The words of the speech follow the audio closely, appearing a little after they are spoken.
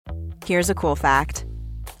Here's a cool fact.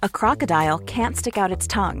 A crocodile can't stick out its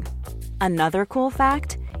tongue. Another cool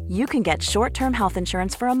fact, you can get short-term health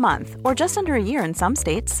insurance for a month or just under a year in some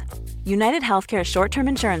states. United Healthcare short-term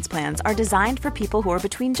insurance plans are designed for people who are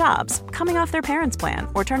between jobs, coming off their parents' plan,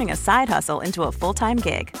 or turning a side hustle into a full-time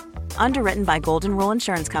gig. Underwritten by Golden Rule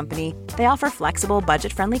Insurance Company, they offer flexible,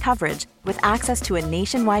 budget-friendly coverage with access to a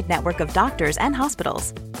nationwide network of doctors and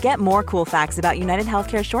hospitals. Get more cool facts about United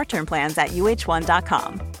Healthcare short-term plans at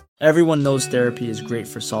uh1.com. Everyone knows therapy is great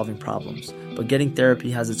for solving problems, but getting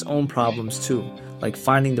therapy has its own problems too, like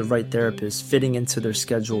finding the right therapist, fitting into their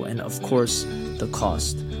schedule, and of course, the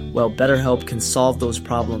cost. Well, BetterHelp can solve those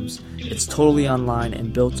problems. It's totally online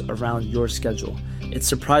and built around your schedule. It's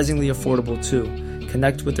surprisingly affordable too.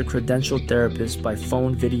 Connect with a credentialed therapist by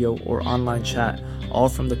phone, video, or online chat, all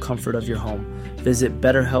from the comfort of your home. Visit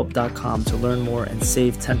BetterHelp.com to learn more and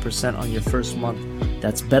save 10% on your first month.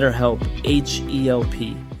 That's BetterHelp,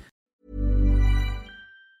 H-E-L-P.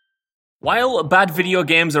 While bad video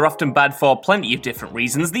games are often bad for plenty of different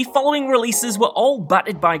reasons, the following releases were all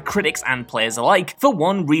battered by critics and players alike for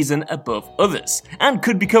one reason above others, and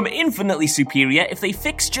could become infinitely superior if they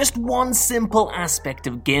fix just one simple aspect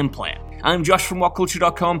of gameplay. I'm Josh from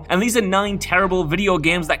WhatCulture.com, and these are 9 terrible video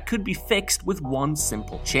games that could be fixed with one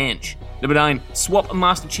simple change. Number 9. Swap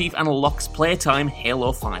Master Chief and Locke's playtime,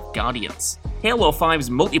 Halo 5 Guardians. Halo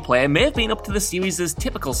 5's multiplayer may have been up to the series'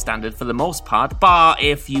 typical standard for the most part, bar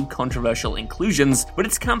a few controversial inclusions, but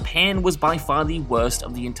its campaign was by far the worst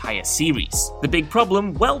of the entire series. The big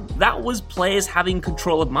problem, well, that was players having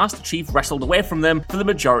control of Master Chief wrestled away from them for the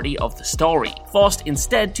majority of the story, forced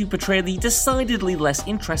instead to portray the decidedly less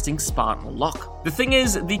interesting Spartan Locke. The thing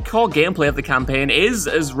is, the core gameplay of the campaign is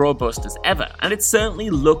as robust as ever, and it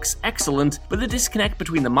certainly looks excellent, but the disconnect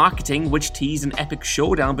between the marketing, which teased an epic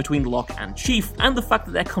showdown between Locke and Chief, and the fact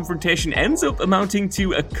that their confrontation ends up amounting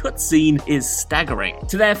to a cutscene is staggering.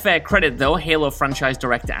 To their fair credit though, Halo franchise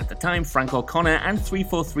director at the time, Frank O'Connor, and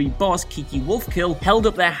 343 boss Kiki Wolfkill held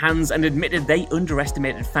up their hands and admitted they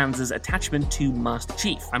underestimated fans' attachment to Master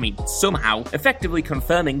Chief. Somehow, effectively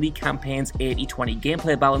confirming the campaign's 80-20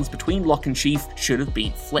 gameplay balance between Locke and Chief should have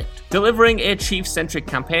been flipped. Delivering a Chief-centric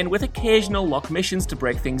campaign with occasional Locke missions to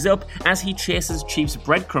break things up as he chases Chief's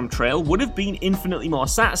breadcrumb trail would have been infinitely more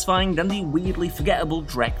satisfying than the weirdly forgettable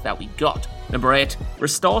Drek that we got. Number 8.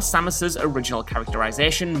 Restore Samus's original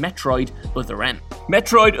characterization, Metroid Other M.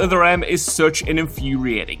 Metroid Other M is such an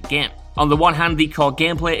infuriating game. On the one hand, the core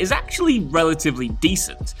gameplay is actually relatively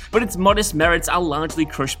decent, but its modest merits are largely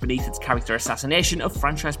crushed beneath its character assassination of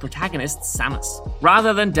franchise protagonist Samus.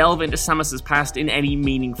 Rather than delve into Samus's past in any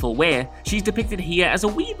meaningful way, she's depicted here as a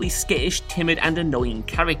weirdly skittish, timid, and annoying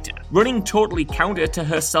character, running totally counter to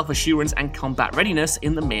her self-assurance and combat readiness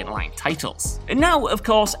in the mainline titles. And now, of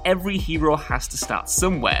course, every hero has to start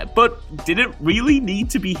somewhere, but did it really need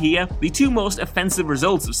to be here? The 2 most offensive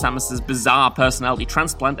results of Samus's bizarre personality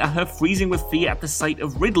transplant are her freezing with fear at the sight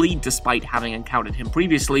of Ridley despite having encountered him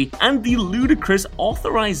previously, and the ludicrous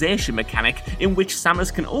authorization mechanic in which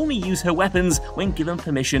Samus can only use her weapons when given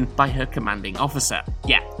permission by her commanding officer.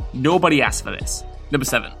 Yeah, nobody asked for this. Number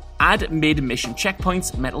 7. Add mid-mission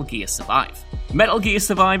checkpoints, Metal Gear Survive. Metal Gear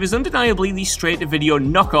Survive is undeniably the straight-to-video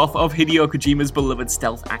knockoff of Hideo Kojima's beloved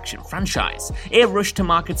stealth action franchise, a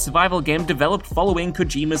rush-to-market survival game developed following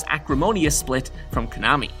Kojima's acrimonious split from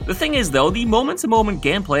Konami. The thing is though, the moment-to-moment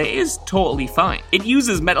gameplay is totally fine. It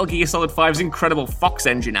uses Metal Gear Solid 5's incredible Fox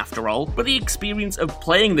engine after all, but the experience of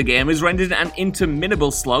playing the game is rendered an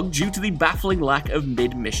interminable slog due to the baffling lack of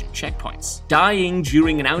mid-mission checkpoints. Dying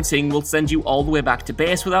during an outing will send you all the way back to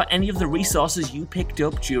base without any of the resources you picked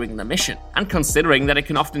up during the mission, and considering that it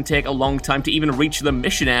can often take a long time to even reach the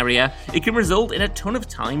mission area, it can result in a ton of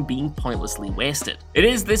time being pointlessly wasted. It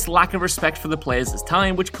is this lack of respect for the players'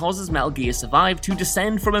 time which causes Metal Gear Survive to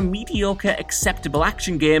descend from a mediocre, acceptable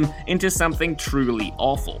action game into something truly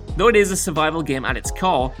awful. Though it is a survival game at its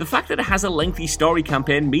core, the fact that it has a lengthy story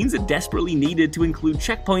campaign means it desperately needed to include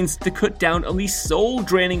checkpoints to cut down on the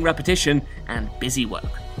soul-draining repetition and busy work.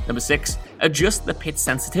 Number 6. Adjust the pit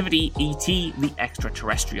sensitivity, E.T. the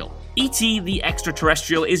Extraterrestrial. E.T. the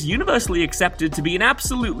Extraterrestrial is universally accepted to be an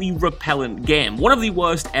absolutely repellent game, one of the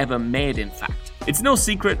worst ever made in fact. It's no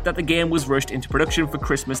secret that the game was rushed into production for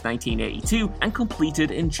Christmas 1982 and completed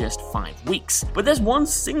in just 5 weeks. But there's one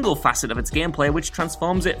single facet of its gameplay which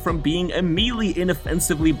transforms it from being a merely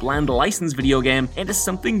inoffensively bland licensed video game into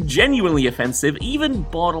something genuinely offensive, even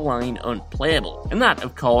borderline unplayable. And that,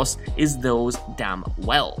 of course, is those damn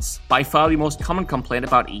wells. By far the most common complaint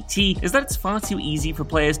about E.T. is that it's far too easy for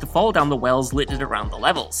players to fall down the wells littered around the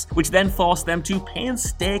levels, which then force them to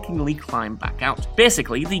painstakingly climb back out.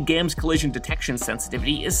 Basically, the game's collision detection motion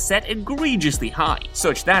sensitivity is set egregiously high,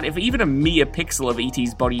 such that if even a mere pixel of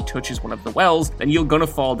E.T.'s body touches one of the wells, then you're gonna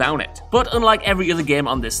fall down it. But unlike every other game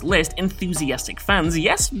on this list, enthusiastic fans,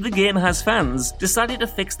 yes, the game has fans, decided to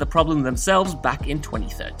fix the problem themselves back in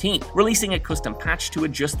 2013, releasing a custom patch to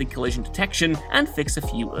adjust the collision detection and fix a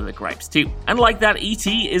few other gripes too. And like that,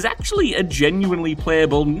 E.T. is actually a genuinely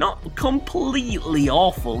playable, not completely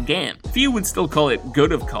awful game. Few would still call it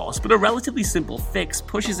good, of course, but a relatively simple fix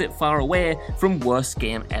pushes it far away from worst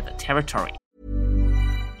game ever territory.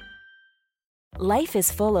 Life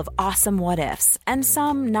is full of awesome what-ifs, and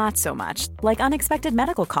some not so much, like unexpected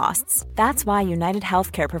medical costs. That's why United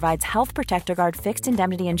Healthcare provides Health Protector Guard fixed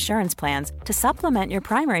indemnity insurance plans to supplement your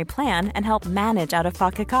primary plan and help manage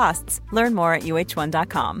out-of-pocket costs. Learn more at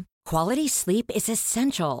uh1.com. Quality sleep is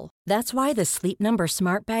essential. That's why the Sleep Number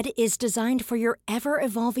Smart Bed is designed for your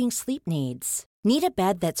ever-evolving sleep needs. Need a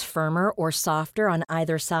bed that's firmer or softer on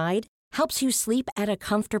either side? Helps you sleep at a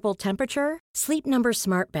comfortable temperature? Sleep Number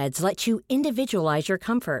Smart Beds let you individualize your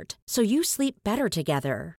comfort, so you sleep better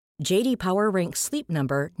together. J.D. Power ranks Sleep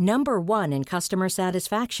Number number 1 in customer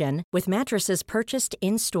satisfaction with mattresses purchased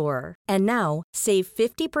in-store. And now, save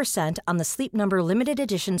 50% on the Sleep Number Limited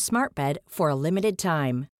Edition Smart Bed for a limited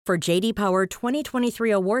time. For J.D. Power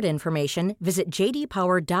 2023 award information, visit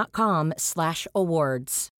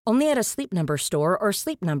jdpower.com/awards. Only at a Sleep Number store or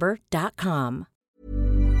sleepnumber.com.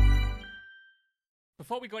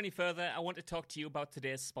 Before we go any further, I want to talk to you about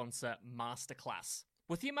today's sponsor, Masterclass.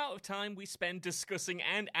 With the amount of time we spend discussing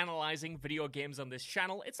and analysing video games on this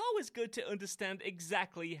channel, it's always good to understand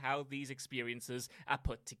exactly how these experiences are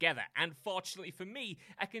put together. And fortunately for me,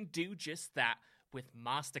 I can do just that with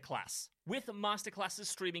Masterclass. With Masterclass's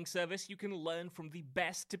streaming service, you can learn from the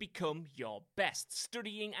best to become your best,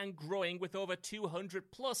 studying and growing with over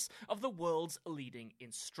 200 plus of the world's leading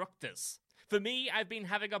instructors. For me, I've been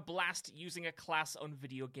having a blast using a class on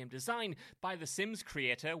video game design by The Sims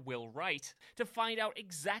creator Will Wright to find out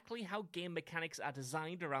exactly how game mechanics are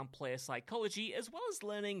designed around player psychology, as well as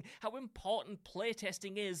learning how important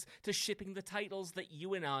playtesting is to shipping the titles that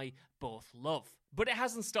you and I both love. But it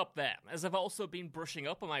hasn't stopped there, as I've also been brushing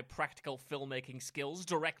up on my practical filmmaking skills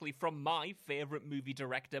directly from my favourite movie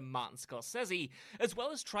director Martin Scorsese, as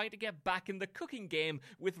well as trying to get back in the cooking game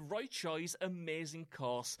with Roy Choi's amazing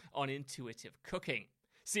course on intuitive cooking.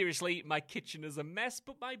 Seriously, my kitchen is a mess,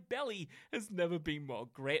 but my belly has never been more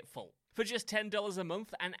grateful. For just $10 a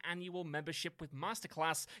month, an annual membership with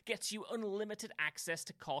Masterclass gets you unlimited access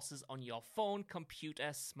to courses on your phone,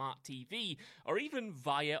 computer, smart TV, or even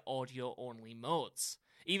via audio-only modes.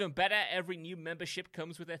 Even better, every new membership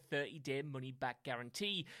comes with a 30-day money-back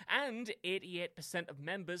guarantee, and 88% of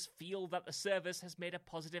members feel that the service has made a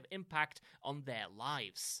positive impact on their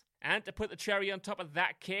lives. And to put the cherry on top of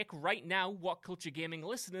that cake, right now, What Culture Gaming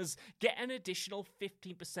listeners get an additional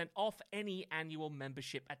 15% off any annual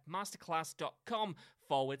membership at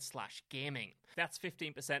masterclass.com/gaming. That's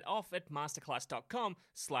 15% off at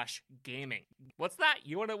masterclass.com/gaming. What's that?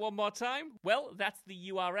 You want it one more time? Well, that's the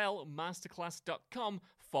URL,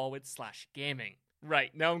 masterclass.com/gaming.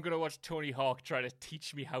 Right, now I'm going to watch Tony Hawk try to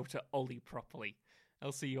teach me how to ollie properly.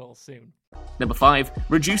 I'll see you all soon. Number 5,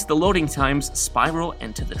 reduce the loading times, Spyro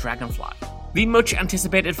Enter the Dragonfly. The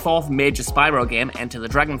much-anticipated fourth major Spyro game, Enter the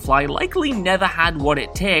Dragonfly, likely never had what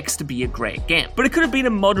it takes to be a great game, but it could have been a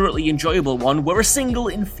moderately enjoyable one were a single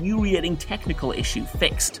infuriating technical issue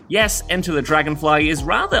fixed. Yes, Enter the Dragonfly is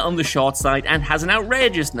rather on the short side and has an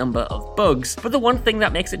outrageous number of bugs, but the one thing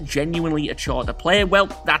that makes it genuinely a chore to play, well,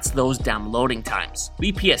 that's those damn loading times.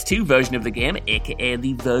 The PS2 version of the game, aka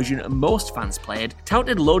the version most fans played,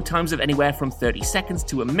 touted load times of anywhere from 30 seconds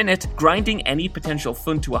to a minute, grinding any potential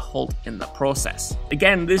fun to a halt in the process.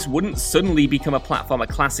 Again, this wouldn't suddenly become a platformer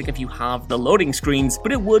classic if you have the loading screens,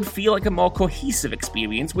 but it would feel like a more cohesive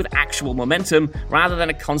experience with actual momentum rather than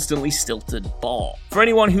a constantly stilted bore. For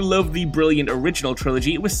anyone who loved the brilliant original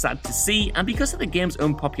trilogy, it was sad to see, and because of the game's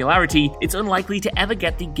unpopularity, it's unlikely to ever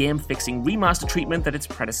get the game-fixing remaster treatment that its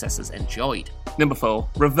predecessors enjoyed. Number 4,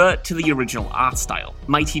 revert to the original art style,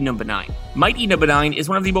 Mighty Number 9. Mighty Number 9 is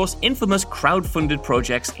one of the most infamous crowd-funded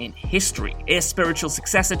projects in history, a spiritual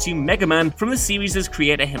successor to Mega Man from the series'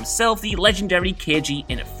 creator himself, the legendary Keiji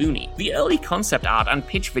Inafune. The early concept art and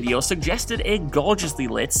pitch video suggested a gorgeously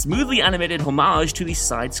lit, smoothly animated homage to the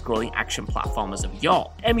side-scrolling action platformers of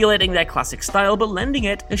yore, emulating their classic style but lending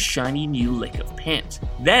it a shiny new lick of paint.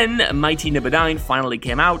 Then, Mighty Number 9 finally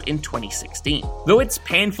came out in 2016. Though it's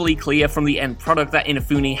painfully clear from the end product that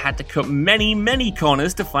Inafune had to cut many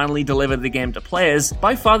corners to finally deliver the game to players,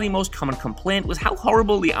 by far the most common complaint was how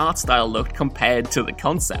horrible the art style looked compared to the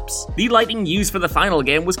concepts. The lighting used for the final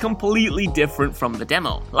game was completely different from the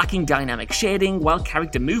demo, lacking dynamic shading while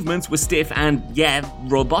character movements were stiff and,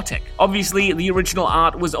 robotic. Obviously, the original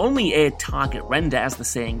art was only a target render as the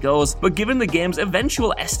saying goes, but given the game's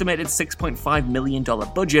eventual estimated $6.5 million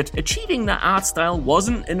budget, achieving that art style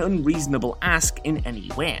wasn't an unreasonable ask in any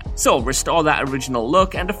way. So restore that original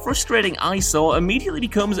look and a frustrating eyesore immediately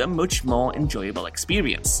becomes a much more enjoyable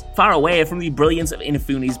experience. Far away from the brilliance of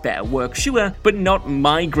Inafune's better work, sure, but not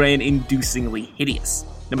migraine-inducingly hideous.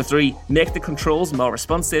 Number 3, make the controls more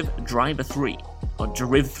responsive, Driver 3. Or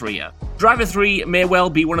Driv 3. Driver 3 may well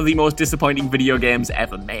be one of the most disappointing video games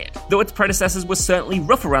ever made. Though its predecessors were certainly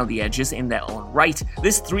rough around the edges in their own right,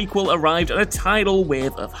 this threequel arrived on a tidal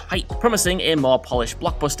wave of hype, promising a more polished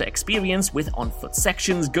blockbuster experience with on-foot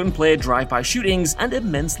sections, gunplay, drive-by shootings, and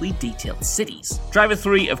immensely detailed cities. Driver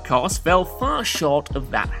 3, of course, fell far short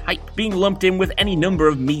of that hype, being lumped in with any number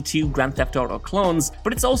of Me Too Grand Theft Auto clones,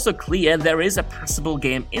 but it's also clear there is a passable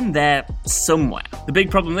game in there somewhere. The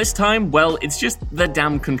big problem this time, well, it's just the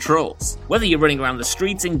damn controls. Whether you're running around the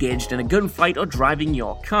streets engaged in a gunfight or driving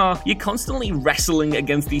your car, you're constantly wrestling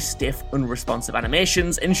against these stiff, unresponsive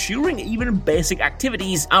animations, ensuring even basic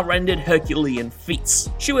activities are rendered Herculean feats.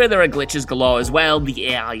 Sure, there are glitches galore as well, the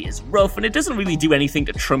AI is rough, and it doesn't really do anything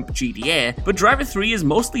to trump GDA, but Driver 3 is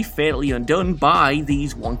mostly fatally undone by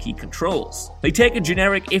these wonky controls. They take a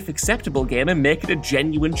generic, if acceptable game and make it a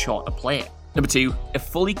genuine chore to play. Number 2, a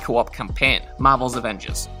fully co-op campaign, Marvel's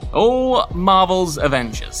Avengers. Oh, Marvel's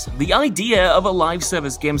Avengers. The idea of a live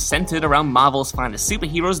service game centered around Marvel's finest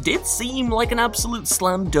superheroes did seem like an absolute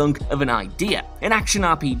slam dunk of an idea. An action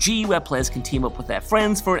RPG where players can team up with their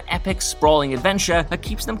friends for an epic, sprawling adventure that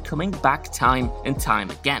keeps them coming back time and time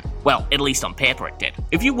again. Well, at least on paper it did.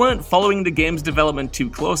 If you weren't following the game's development too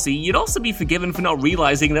closely, you'd also be forgiven for not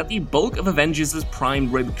realizing that the bulk of Avengers'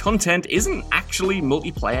 prime rib content isn't actually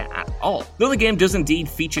multiplayer at all. Though the game does indeed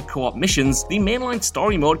feature co-op missions, the mainline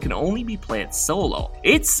story mode can only be played solo.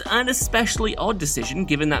 It's an especially odd decision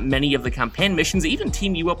given that many of the campaign missions even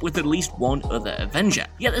team you up with at least one other Avenger,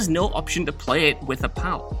 yet there's no option to play it with a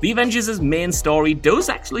pal. The Avengers' main story does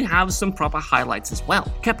actually have some proper highlights as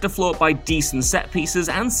well, kept afloat by decent set pieces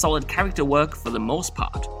and solid character work for the most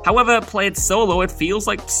part. However, played solo, it feels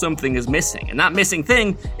like something is missing, and that missing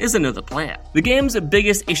thing is another player. The game's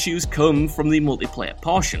biggest issues come from the multiplayer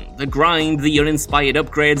portion, the grind, the uninspired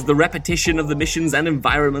upgrades, the repetition of the missions and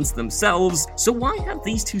environments themselves, so why have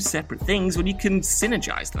these two separate things when you can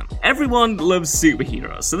synergize them? Everyone loves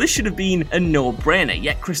superheroes, so this should have been a no-brainer,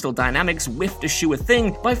 yet Crystal Dynamics whiffed a sure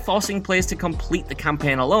thing by forcing players to complete the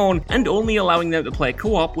campaign alone and only allowing them to play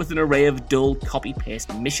co-op with an array of dull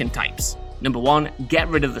copy-paste mission types. Number 1, get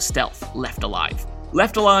rid of the stealth, Left Alive.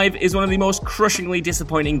 Left Alive is one of the most crushingly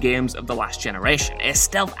disappointing games of the last generation, a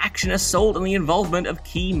stealth actioner sold on the involvement of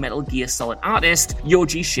key Metal Gear Solid artist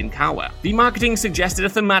Yoji Shinkawa. The marketing suggested a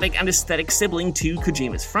thematic and aesthetic sibling to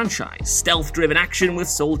Kojima's franchise, stealth-driven action with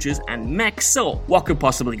soldiers and mechs, so what could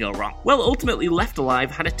possibly go wrong? Well, ultimately Left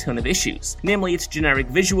Alive had a ton of issues, namely its generic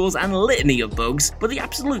visuals and litany of bugs, but the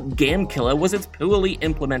absolute game killer was its poorly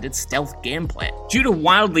implemented stealth gameplay. Due to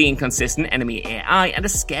wildly inconsistent enemy AI and a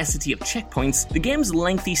scarcity of checkpoints, the game's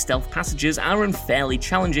lengthy stealth passages are unfairly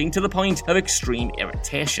challenging to the point of extreme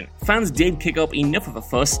irritation. Fans did kick up enough of a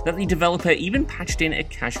fuss that the developer even patched in a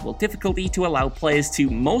casual difficulty to allow players to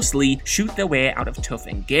mostly shoot their way out of tough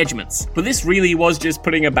engagements. But this really was just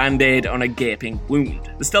putting a band-aid on a gaping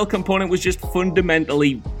wound. The stealth component was just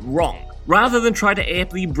fundamentally wrong. Rather than try to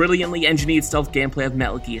ape the brilliantly engineered stealth gameplay of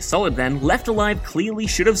Metal Gear Solid then, Left Alive clearly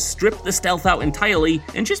should have stripped the stealth out entirely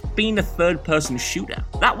and just been a third-person shooter.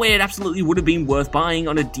 That way it absolutely would have been worth buying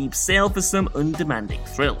on a deep sale for some undemanding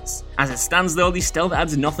thrills. As it stands though, the stealth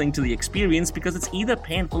adds nothing to the experience because it's either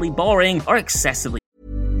painfully boring or excessively.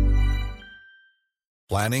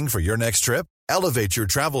 Planning for your next trip? Elevate your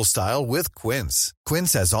travel style with Quince.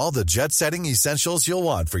 Quince has all the jet-setting essentials you'll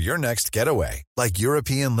want for your next getaway, like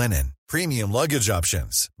European linen, premium luggage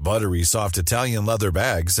options, buttery soft Italian leather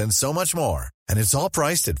bags, and so much more. And it's all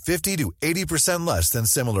priced at 50 to 80% less than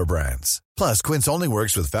similar brands. Plus, Quince only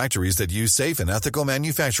works with factories that use safe and ethical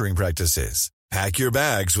manufacturing practices. Pack your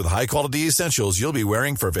bags with high-quality essentials you'll be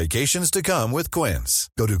wearing for vacations to come with Quince.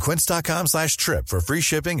 Go to quince.com/trip for free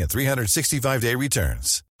shipping and 365-day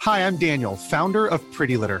returns. Hi, I'm Daniel, founder of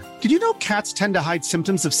Pretty Litter. Did you know cats tend to hide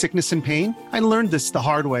symptoms of sickness and pain? I learned this the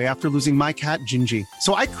hard way after losing my cat, Gingy.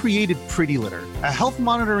 So I created Pretty Litter, a health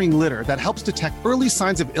monitoring litter that helps detect early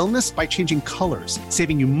signs of illness by changing colors,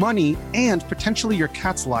 saving you money and potentially your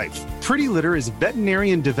cat's life. Pretty Litter is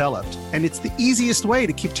veterinarian developed, and it's the easiest way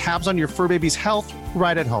to keep tabs on your fur baby's health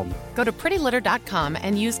right at home. Go to prettylitter.com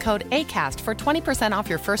and use code ACAST for 20% off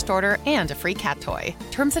your first order and a free cat toy.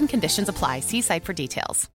 Terms and conditions apply. See site for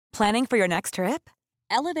details. Planning for your next trip?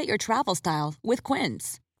 Elevate your travel style with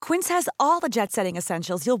Quince. Quince has all the jet-setting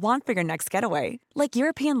essentials you'll want for your next getaway, like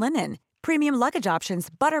European linen, premium luggage options,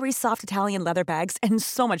 buttery soft Italian leather bags, and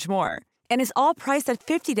so much more. And is all priced at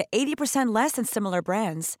 50 to 80% less than similar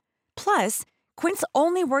brands. Plus, Quince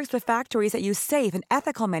only works with factories that use safe and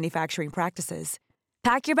ethical manufacturing practices.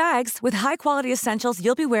 Pack your bags with high-quality essentials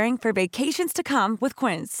you'll be wearing for vacations to come with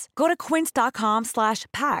Quince. Go to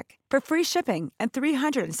quince.com/pack for free shipping and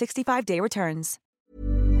 365-day returns.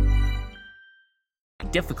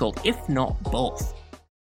 Difficult, if not both.